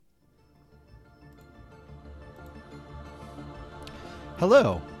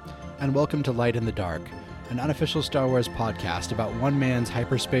Hello, and welcome to Light in the Dark, an unofficial Star Wars podcast about one man's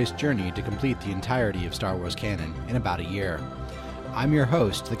hyperspace journey to complete the entirety of Star Wars canon in about a year. I'm your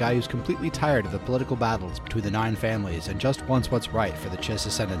host, the guy who's completely tired of the political battles between the Nine Families and just wants what's right for the Chiss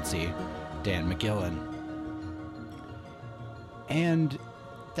Ascendancy, Dan McGillen. And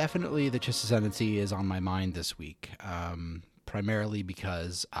definitely the Chiss Ascendancy is on my mind this week, primarily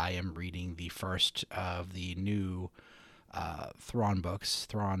because I am reading the first of the new Thrawn books.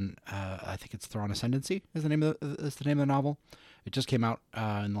 Thrawn, I think it's Thrawn Ascendancy is the name of the novel. It just came out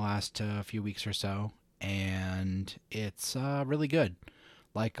in the last few weeks or so, and it's really good,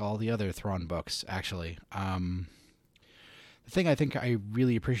 like all the other Thrawn books, actually. The thing I think I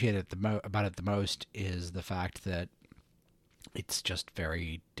really appreciate about it the most is the fact that it's just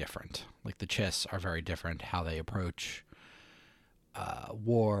very different. Like, the Chiss are very different, how they approach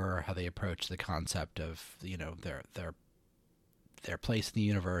war, how they approach the concept of, their place in the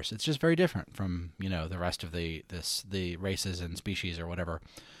universe. It's just very different from, the rest of the races and species or whatever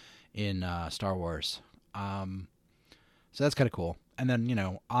in Star Wars. So that's kind of cool. And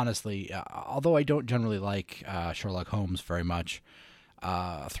then, honestly, although I don't generally like Sherlock Holmes very much,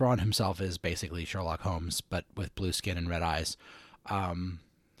 Thrawn himself is basically Sherlock Holmes, but with blue skin and red eyes.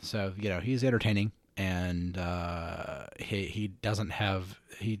 So, he's entertaining, and he's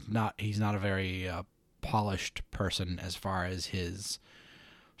not a very polished person as far as his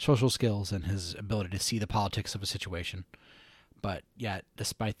social skills and his ability to see the politics of a situation. But yet,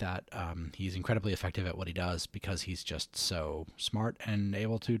 despite that, he's incredibly effective at what he does because he's just so smart and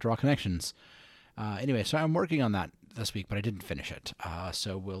able to draw connections. Anyway, so I'm working on that this week, but I didn't finish it.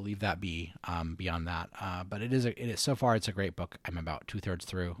 So we'll leave that be beyond that. But it is so far it's a great book. I'm about 2/3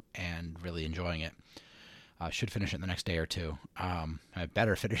 through and really enjoying it. Should finish it in the next day or two. I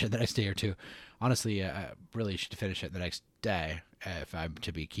better finish it the next day or two. Honestly, I really should finish it the next day if I'm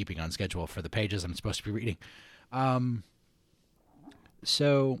to be keeping on schedule for the pages I'm supposed to be reading.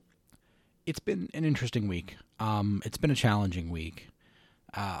 So it's been an interesting week. It's been a challenging week.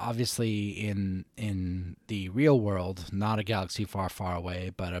 Obviously, in the real world, not a galaxy far, far away,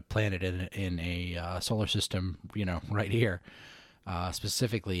 but a planet in a solar system, right here.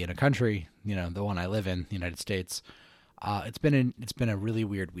 Specifically in a country, the one I live in, the United States. It's been a really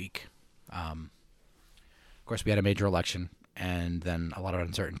weird week. Of course, we had a major election, and then a lot of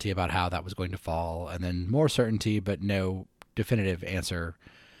uncertainty about how that was going to fall, and then more certainty, but no definitive answer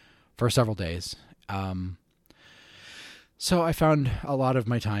for several days. So I found a lot of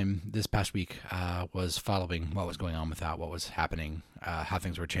my time this past week was following what was going on with that, what was happening, how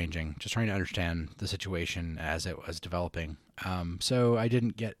things were changing, just trying to understand the situation as it was developing. So I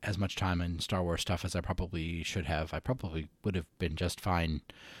didn't get as much time in Star Wars stuff as I probably should have. I probably would have been just fine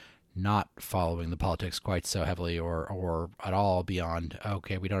not following the politics quite so heavily or at all beyond,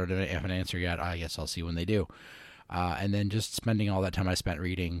 okay, we don't have an answer yet, I guess I'll see when they do. And then just spending all that time I spent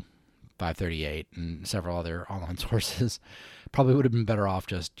reading 538 and several other online sources. Probably would have been better off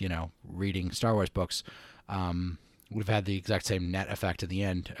just, reading Star Wars books. Would have had the exact same net effect in the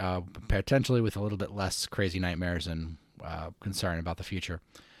end, potentially with a little bit less crazy nightmares and concern about the future.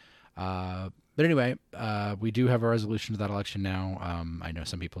 But anyway, we do have a resolution to that election now. I know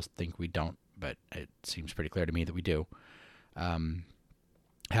some people think we don't, but it seems pretty clear to me that we do.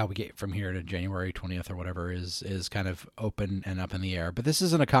 How we get from here to January 20th or whatever is kind of open and up in the air. But this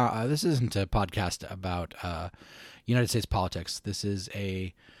isn't a podcast about United States politics. This is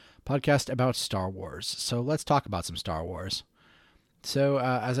a podcast about Star Wars. So let's talk about some Star Wars. So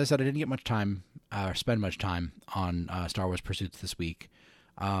as I said, I didn't get much time or spend much time on Star Wars pursuits this week.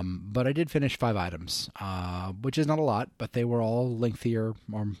 But I did finish 5 items, which is not a lot, but they were all lengthier,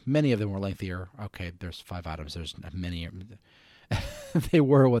 or many of them were lengthier. Okay, there's 5 items. There's many. They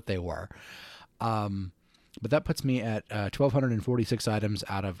were what they were. But that puts me at 1,246 items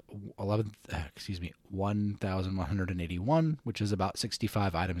out of 1,181, which is about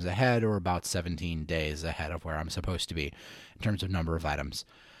 65 items ahead, or about 17 days ahead of where I'm supposed to be in terms of number of items.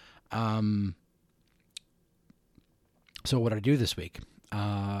 So what did I do this week?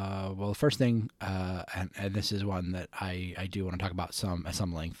 Well, the first thing, and this is one that I do want to talk about at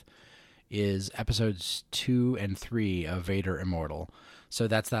some length, is episodes 2 and 3 of Vader Immortal. So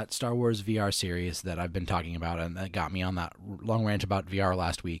that's that Star Wars VR series that I've been talking about, and that got me on that long rant about VR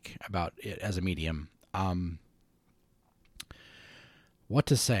last week, about it as a medium. What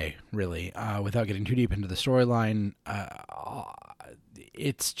to say, really, without getting too deep into the storyline.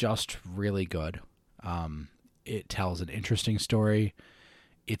 It's just really good. It tells an interesting story.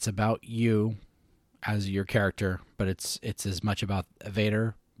 It's about you as your character, but it's as much about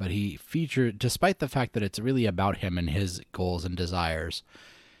Vader, but he featured, despite the fact that it's really about him and his goals and desires,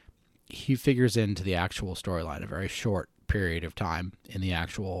 he figures into the actual storyline a very short period of time in the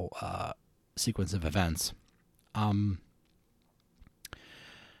actual sequence of events.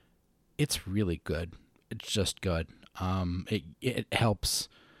 It's really good. It's just good. It helps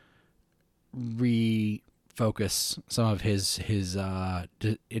refocus some of his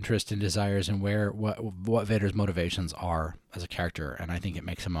interest and desires and what Vader's motivations are as a character, and I think it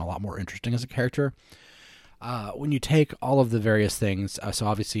makes him a lot more interesting as a character. When you take all of the various things, so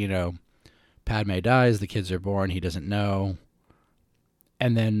obviously, Padme dies, the kids are born, he doesn't know,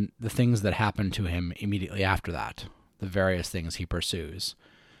 and then the things that happen to him immediately after that, the various things he pursues.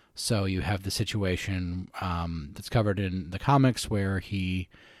 So you have the situation that's covered in the comics where he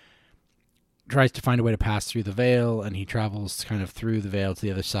tries to find a way to pass through the veil, and he travels kind of through the veil to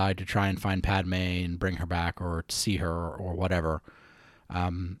the other side to try and find Padme and bring her back or to see her or whatever,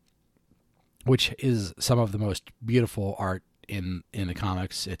 which is some of the most beautiful art in the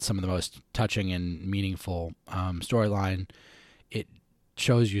comics. It's some of the most touching and meaningful storyline. It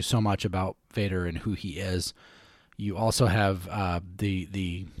shows you so much about Vader and who he is. You also have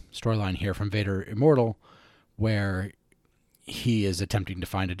the storyline here from Vader Immortal, where he is attempting to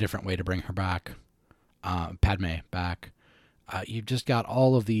find a different way to bring her back, Padme back. You've just got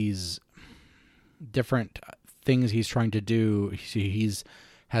all of these different things he's trying to do. He's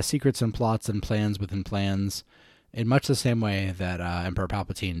has secrets and plots and plans within plans, in much the same way that Emperor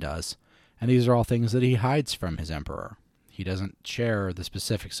Palpatine does. And these are all things that he hides from his Emperor. He doesn't share the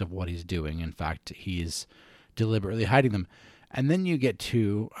specifics of what he's doing. In fact, he's deliberately hiding them. And then you get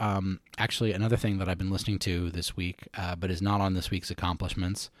to actually another thing that I've been listening to this week, but is not on this week's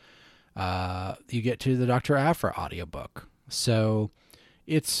accomplishments. You get to the Dr. Aphra audiobook. So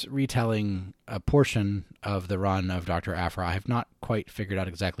it's retelling a portion of the run of Dr. Aphra. I have not quite figured out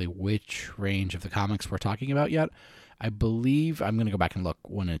exactly which range of the comics we're talking about yet. I believe I'm going to go back and look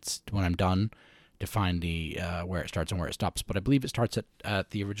when I'm done to find the where it starts and where it stops. But I believe it starts at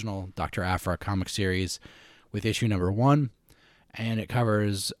the original Dr. Aphra comic series with issue number 1, and it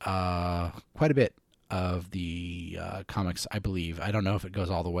covers quite a bit of the comics, I believe. I don't know if it goes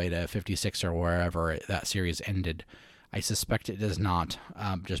all the way to 56 or wherever that series ended. I suspect it does not,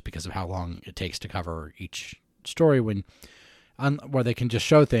 just because of how long it takes to cover each story. Where they can just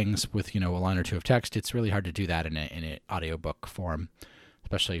show things with a line or two of text, it's really hard to do that in an audiobook form,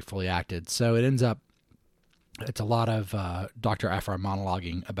 especially fully acted. So it ends up, it's a lot of Dr. Aphra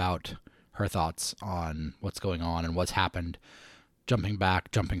monologuing about her thoughts on what's going on and what's happened, jumping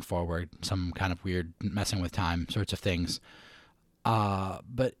back, jumping forward, some kind of weird messing with time sorts of things.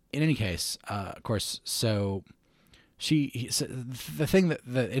 But in any case, of course, so the thing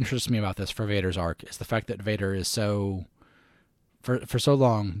that interests me about this for Vader's arc is the fact that Vader is so, for so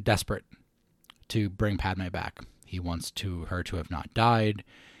long, desperate to bring Padme back. He wants her to have not died.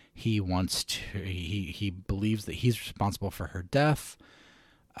 He believes that he's responsible for her death.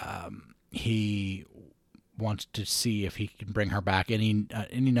 He wants to see if he can bring her back any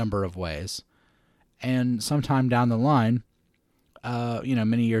number of ways. And sometime down the line,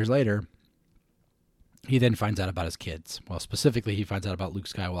 many years later, he then finds out about his kids. Well, specifically, he finds out about Luke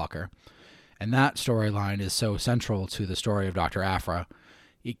Skywalker. And that storyline is so central to the story of Dr. Aphra.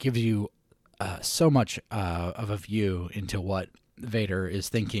 It gives you so much of a view into what Vader is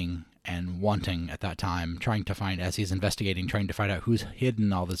thinking and wanting at that time, trying to find, as he's investigating, trying to find out who's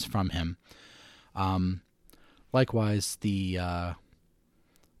hidden all this from him. Likewise, the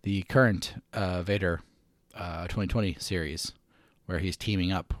current Vader 2020 series, where he's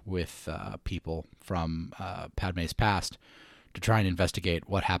teaming up with people from Padme's past to try and investigate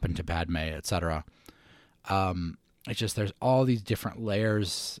what happened to Padme, etc. It's just there's all these different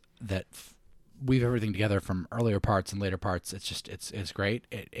layers that weave everything together from earlier parts and later parts. It's just it's great.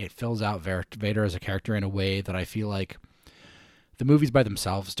 It fills out Vader as a character in a way that I feel like the movies by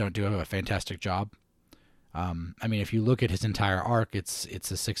themselves don't do a fantastic job. I mean, if you look at his entire arc, it's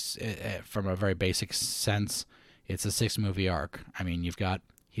a six from a very basic sense. It's a 6-movie arc. I mean,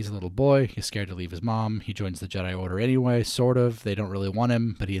 he's a little boy. He's scared to leave his mom. He joins the Jedi Order anyway, sort of. They don't really want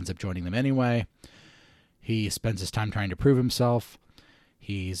him, but he ends up joining them anyway. He spends his time trying to prove himself.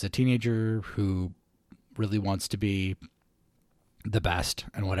 He's a teenager who really wants to be the best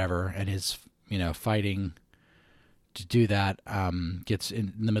and whatever, and is, fighting to do that. Gets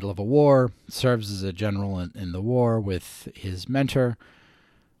in the middle of a war, serves as a general in the war with his mentor,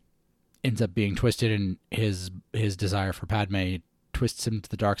 ends up being twisted in his desire for Padme, twists him to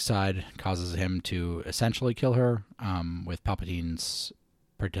the dark side, causes him to essentially kill her, with Palpatine's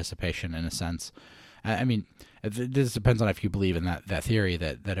participation in a sense. I mean, this depends on if you believe in that theory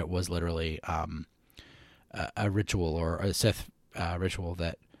that it was literally a ritual or a Sith ritual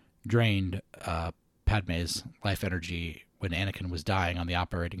that drained Padme's life energy when Anakin was dying on the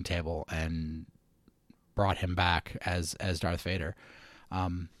operating table and brought him back as Darth Vader.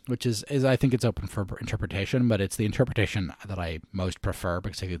 Which is I think it's open for interpretation, but it's the interpretation that I most prefer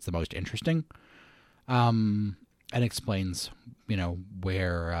because I think it's the most interesting, and explains,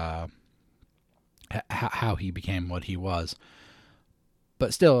 where how he became what he was.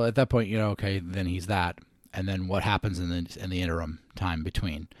 But still, at that point, okay, then he's that, and then what happens in the interim time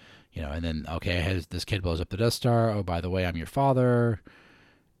between, and then okay, this kid blows up the Death Star. Oh, by the way, I'm your father,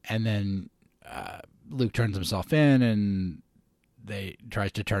 and then Luke turns himself in and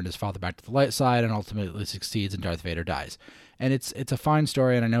tries to turn his father back to the light side and ultimately succeeds, and Darth Vader dies. And it's a fine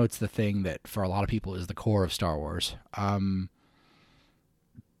story, and I know it's the thing that for a lot of people is the core of Star Wars.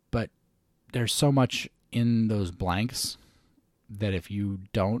 But there's so much in those blanks that if you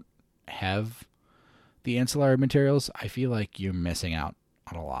don't have the ancillary materials, I feel like you're missing out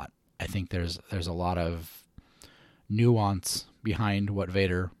on a lot. I think there's a lot of nuance behind what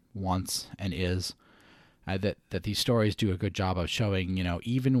Vader wants and is. That these stories do a good job of showing,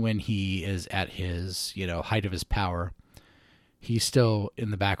 even when he is at his, height of his power, he's still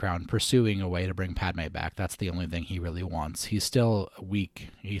in the background pursuing a way to bring Padme back. That's the only thing he really wants. He's still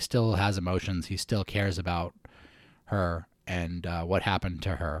weak. He still has emotions. He still cares about her and what happened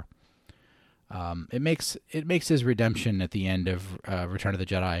to her. It makes his redemption at the end of Return of the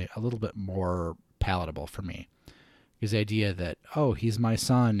Jedi a little bit more palatable for me. His idea that, oh, he's my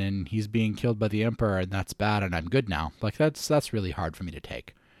son and he's being killed by the Emperor and that's bad and I'm good now. Like that's really hard for me to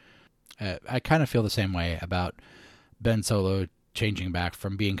take. I kind of feel the same way about Ben Solo changing back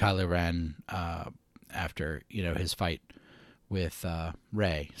from being Kylo Ren after his fight with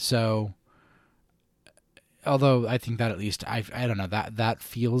Rey. So, although I think that at least I don't know, that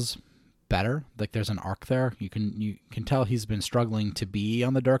feels better. Like there's an arc there. You can tell he's been struggling to be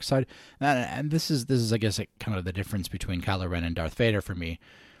on the dark side, and this is I guess kind of the difference between Kylo Ren and Darth Vader for me,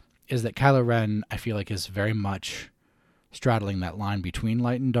 is that Kylo Ren I feel like is very much straddling that line between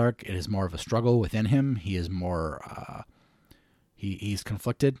light and dark. It is more of a struggle within him. He is more he's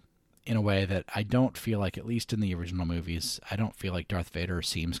conflicted in a way that I don't feel like, at least in the original movies, I don't feel like Darth Vader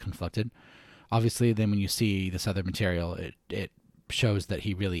seems conflicted. Obviously, then when you see this other material, it shows that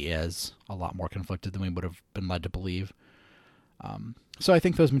he really is a lot more conflicted than we would have been led to believe. So I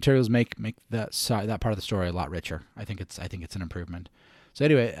think those materials make that part of the story a lot richer. I think it's an improvement. So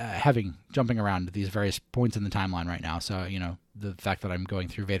anyway, jumping around these various points in the timeline right now. So the fact that I'm going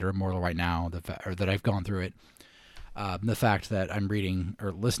through Vader Immortal right now, or that I've gone through it, the fact that I'm reading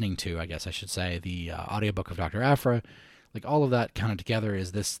or listening to, I guess I should say, the audiobook of Dr. Aphra, like all of that kind of together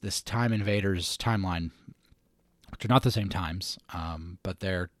is this time in Vader's timeline, which are not the same times, but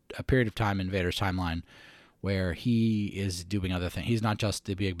they're a period of time in Vader's timeline where he is doing other things. He's not just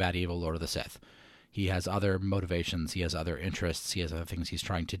the big bad evil Lord of the Sith. He has other motivations. He has other interests. He has other things he's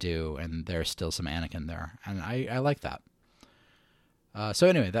trying to do, and there's still some Anakin there, and I like that. So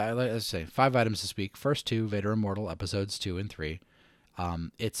anyway, let's say 5 items this week. First 2, Vader Immortal, episodes 2 and 3.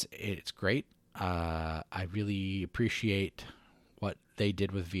 It's great. I really appreciate what they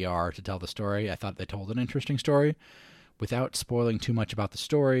did with VR to tell the story. I thought they told an interesting story without spoiling too much about the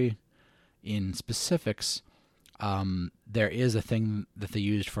story. In specifics, there is a thing that they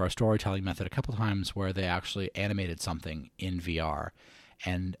used for a storytelling method a couple times where they actually animated something in VR.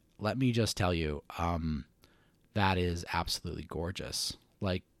 And let me just tell you, that is absolutely gorgeous.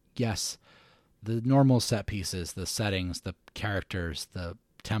 Like, yes, the normal set pieces, the settings, the characters, the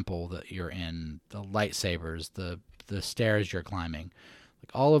temple that you're in, the lightsabers, the stairs you're climbing,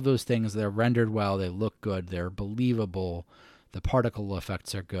 like all of those things, they're rendered well, they look good, they're believable, the particle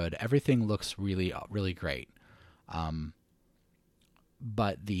effects are good, everything looks really, really great.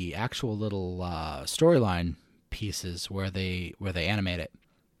 But the actual little storyline pieces where they animate it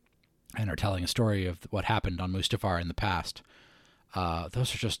and are telling a story of what happened on Mustafar in the past,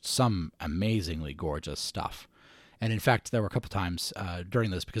 those are just some amazingly gorgeous stuff. And in fact, there were a couple times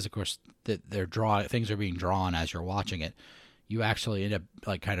during this, because of course things are being drawn as you're watching it. You actually end up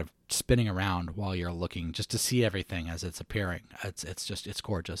like kind of spinning around while you're looking just to see everything as it's appearing. It's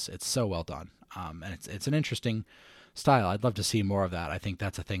gorgeous. It's so well done. And it's an interesting style. I'd love to see more of that. I think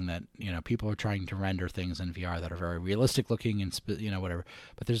that's a thing that people are trying to render things in VR that are very realistic looking and whatever.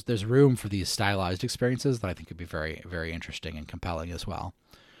 But there's room for these stylized experiences that I think could be very, very interesting and compelling as well.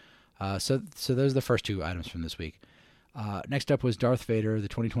 So those are the first 2 items from this week. Next up was Darth Vader, the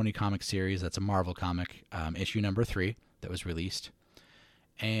 2020 comic series. That's a Marvel comic, issue number 3 that was released.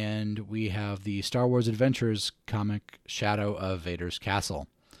 And we have the Star Wars Adventures comic Shadow of Vader's Castle.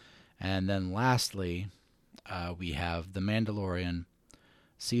 And then lastly, we have The Mandalorian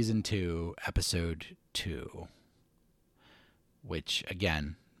Season 2, Episode 2, which,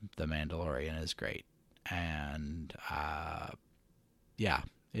 again, The Mandalorian is great. And, yeah,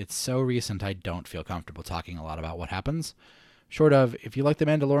 it's so recent I don't feel comfortable talking a lot about what happens. Short of, if you like The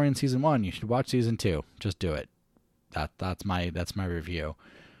Mandalorian Season 1, you should watch Season 2. Just do it. That's my review.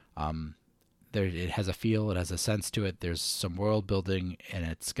 It has a feel, it has a sense to it. There's some world building, and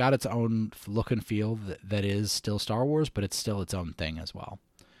it's got its own look and feel that is still Star Wars, but it's still its own thing as well.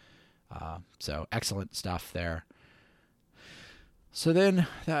 So excellent stuff there. So then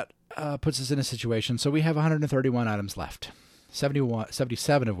that puts us in a situation. So we have 131 items left,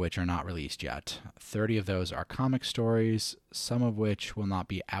 77 of which are not released yet. 30 of those are comic stories, some of which will not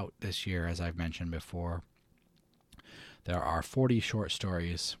be out this year, as I've mentioned before. There are 40 short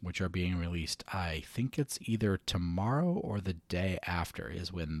stories which are being released. I think it's either tomorrow or the day after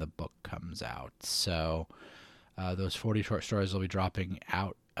is when the book comes out. So those 40 short stories will be dropping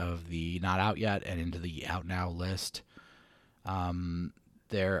out of the not out yet and into the out now list.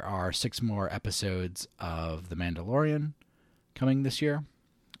 There are 6 more episodes of The Mandalorian coming this year.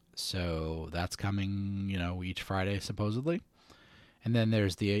 So that's coming, each Friday supposedly. And then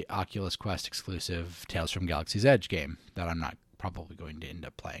there's the Oculus Quest exclusive Tales from Galaxy's Edge game that I'm not probably going to end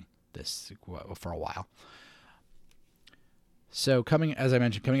up playing this for a while. So as I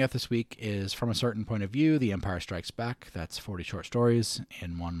mentioned, coming out this week is From a Certain Point of View, The Empire Strikes Back. That's 40 short stories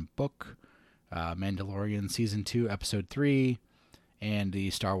in one book. Mandalorian Season 2, Episode 3, and the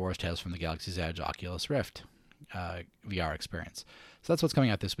Star Wars Tales from the Galaxy's Edge Oculus Rift VR experience. So that's what's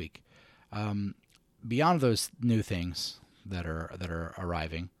coming out this week. Beyond those new things that are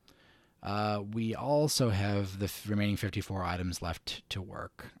arriving, we also have the remaining 54 items left to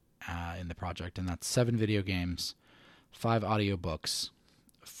work in the project, and that's 7 video games, 5 audiobooks,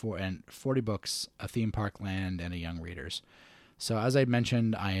 40 books, a theme park land, and a young readers. So as I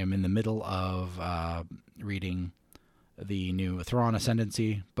mentioned, I am in the middle of reading the new Thrawn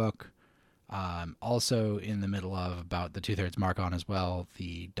Ascendancy book. Also in the middle of about the 2/3 mark on as well,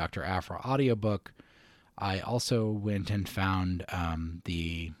 the Dr. Aphra audiobook. I also went and found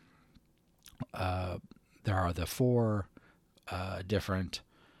there are the 4 different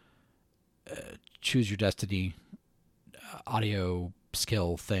Choose Your Destiny audio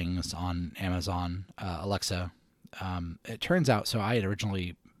skill things on Amazon Alexa. It turns out, so I had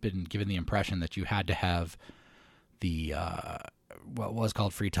originally been given the impression that you had to have the what was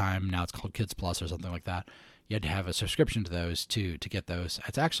called Free Time, now it's called Kids Plus or something like that. You had to have a subscription to those to get those.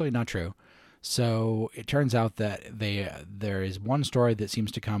 It's actually not true. So it turns out that there is one story that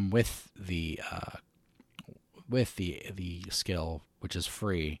seems to come with the skill, which is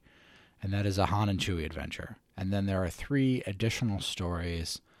free, and that is a Han and Chewie adventure. And then there are 3 additional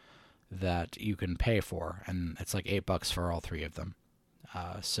stories that you can pay for, and it's like $8 for all 3 of them.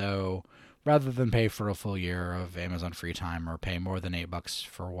 So rather than pay for a full year of Amazon Free Time or pay more than $8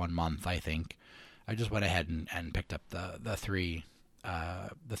 for 1 month, I think I just went ahead and picked up the 3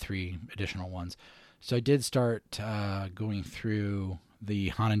 additional ones. So I did start going through the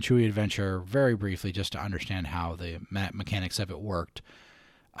Han and Chewie adventure very briefly just to understand how the mechanics of it worked.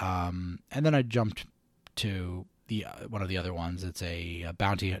 And then I jumped to the one of the other ones. It's not a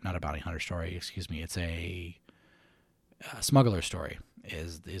bounty hunter story, excuse me. It's a smuggler story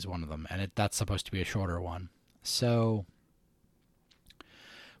is one of them, and that's supposed to be a shorter one. So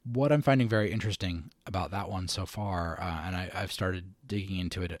what I'm finding very interesting about that one so far, and I've started digging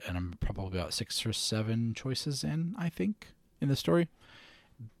into it, and I'm probably about 6 or 7 choices in, I think, in the story.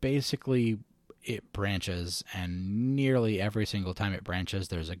 Basically, it branches, and nearly every single time it branches,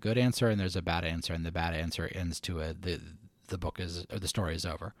 there's a good answer and there's a bad answer, and the bad answer ends to the story is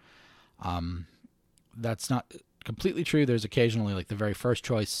over. That's not completely true. There's occasionally, like the very first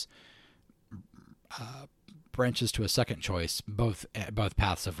choice branches to a second choice, both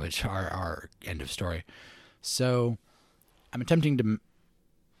paths of which are end of story. So I'm attempting to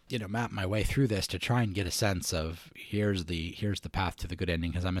map my way through this to try and get a sense of here's the path to the good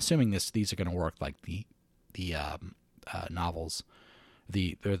ending, because I'm assuming these are going to work like the novels,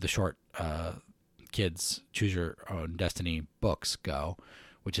 the short kids Choose Your Own Destiny books go,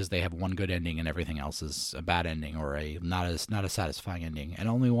 which is they have one good ending and everything else is a bad ending or a not as satisfying ending, and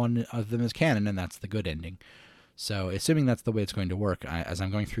only one of them is canon, and that's the good ending. So assuming that's the way it's going to work, as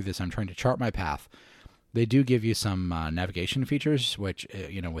I'm going through this, I'm trying to chart my path. They do give you some navigation features, which,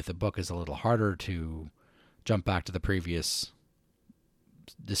 with the book is a little harder to jump back to the previous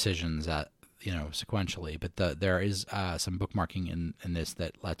decisions sequentially. But there is some bookmarking in this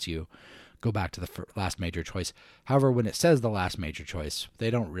that lets you go back to the last major choice. However, when it says the last major choice,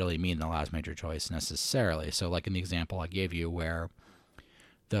 they don't really mean the last major choice necessarily. So like in the example I gave you where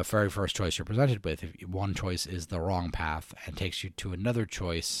the very first choice you're presented with, if one choice is the wrong path and takes you to another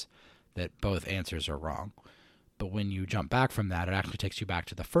choice that both answers are wrong. But when you jump back from that, it actually takes you back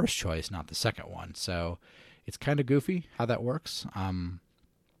to the first choice, not the second one. So it's kind of goofy how that works.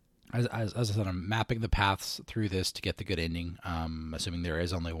 As I said, I'm mapping the paths through this to get the good ending, assuming there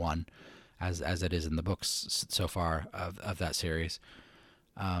is only one, as it is in the books so far of that series.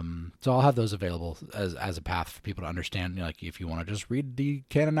 So I'll have those available as a path for people to understand. Like if you want to just read the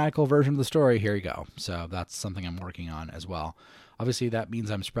canonical version of the story, here you go. So that's something I'm working on as well. Obviously, that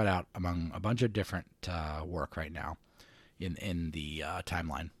means I'm spread out among a bunch of different work right now in the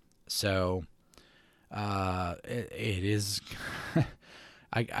timeline. So it is,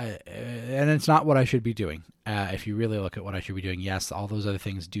 and it's not what I should be doing. If you really look at what I should be doing, yes, all those other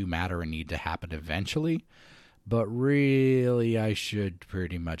things do matter and need to happen eventually. But really, I should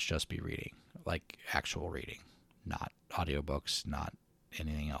pretty much just be reading, like actual reading, not audiobooks, not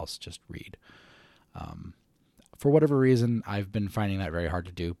anything else, just read. For whatever reason, I've been finding that very hard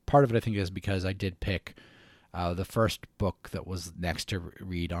to do. Part of it, I think, is because I did pick the first book that was next to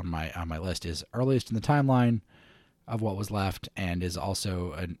read on my list is earliest in the timeline of what was left, and is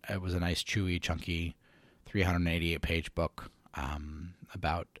also it was a nice, chewy, chunky, 388-page book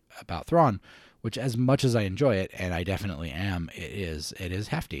about Thrawn, which, as much as I enjoy it, and I definitely am, it is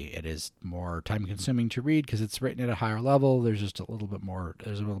hefty. It is more time-consuming to read because it's written at a higher level. There's just a little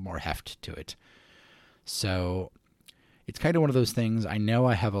more heft to it. So it's kind of one of those things. I know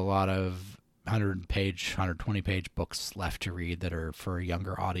I have a lot of 100-page, 120-page books left to read that are for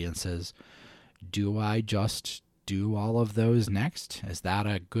younger audiences. Do I just do all of those next? Is that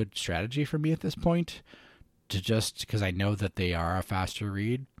a good strategy for me at this point? To just, because I know that they are a faster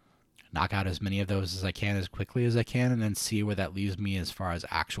read, knock out as many of those as I can as quickly as I can, and then see where that leaves me as far as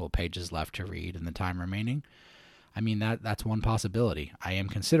actual pages left to read in the time remaining? I mean, that's one possibility. I am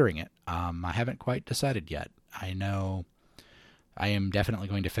considering it. I haven't quite decided yet. I know I am definitely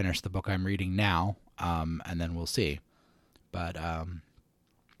going to finish the book I'm reading now, and then we'll see. But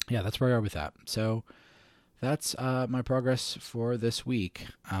yeah, that's where we are with that. So that's my progress for this week.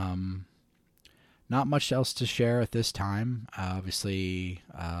 Not much else to share at this time. Obviously,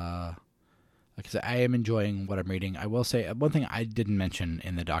 like I said, I am enjoying what I'm reading. I will say one thing I didn't mention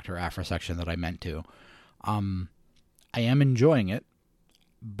in the Dr. Aphra section that I meant to. I am enjoying it,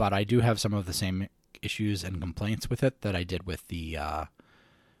 but I do have some of the same issues and complaints with it that I did with the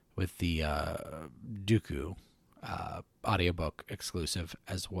Dooku audiobook exclusive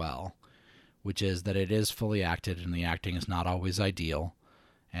as well, which is that it is fully acted and the acting is not always ideal,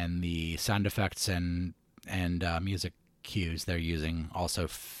 and the sound effects and music cues they're using also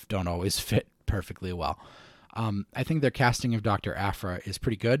don't always fit perfectly well. I think their casting of Dr. Aphra is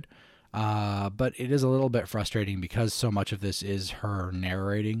pretty good. But it is a little bit frustrating because so much of this is her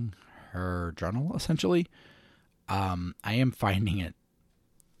narrating her journal, essentially. I am finding it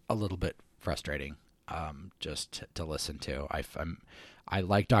a little bit frustrating, just to listen to. I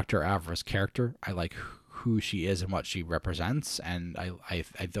like Dr. Avra's character. I like who she is and what she represents, and I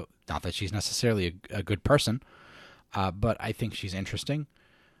not that she's necessarily a good person, but I think she's interesting.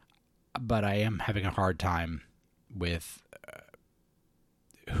 But I am having a hard time with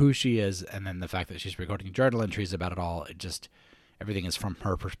who she is, and then the fact that she's recording journal entries about it all. It just, everything is from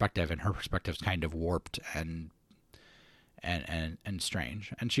her perspective, and her perspective's kind of warped and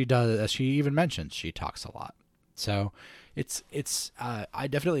strange. And she does, as she even mentions, she talks a lot. So it's I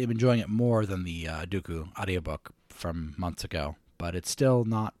definitely am enjoying it more than the Dooku audiobook from months ago, but it's still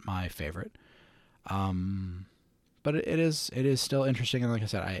not my favorite. But it is still interesting, and like I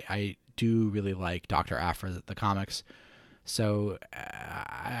said, I do really like Dr. Aphra, the comics. So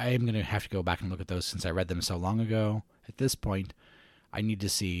I am going to have to go back and look at those since I read them so long ago. At this point, I need to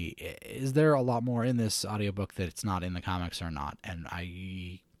see, is there a lot more in this audiobook that it's not in the comics or not? And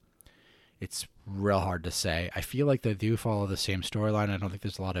it's real hard to say. I feel like they do follow the same storyline. I don't think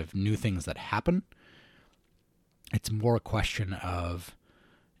there's a lot of new things that happen. It's more a question of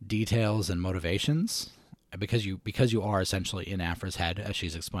details and motivations, because you are essentially in Aphra's head as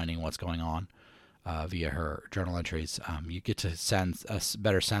she's explaining what's going on. Via her journal entries, you get to sense a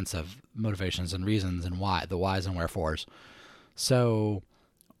better sense of motivations and reasons and the whys and wherefores. So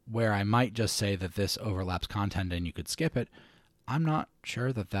where I might just say that this overlaps content and you could skip it, I'm not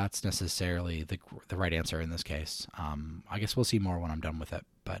sure that that's necessarily the right answer in this case. I guess we'll see more when I'm done with it.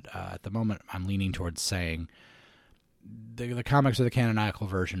 But at the moment, I'm leaning towards saying the comics are the canonical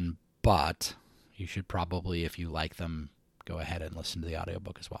version, but you should probably, if you like them, go ahead and listen to the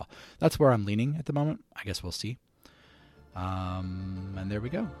audiobook as well. That's where I'm leaning at the moment. I guess we'll see. And there we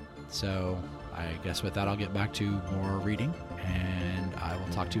go. So I guess with that, I'll get back to more reading, and I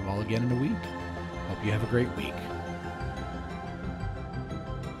will talk to you all again in a week. Hope you have a great week.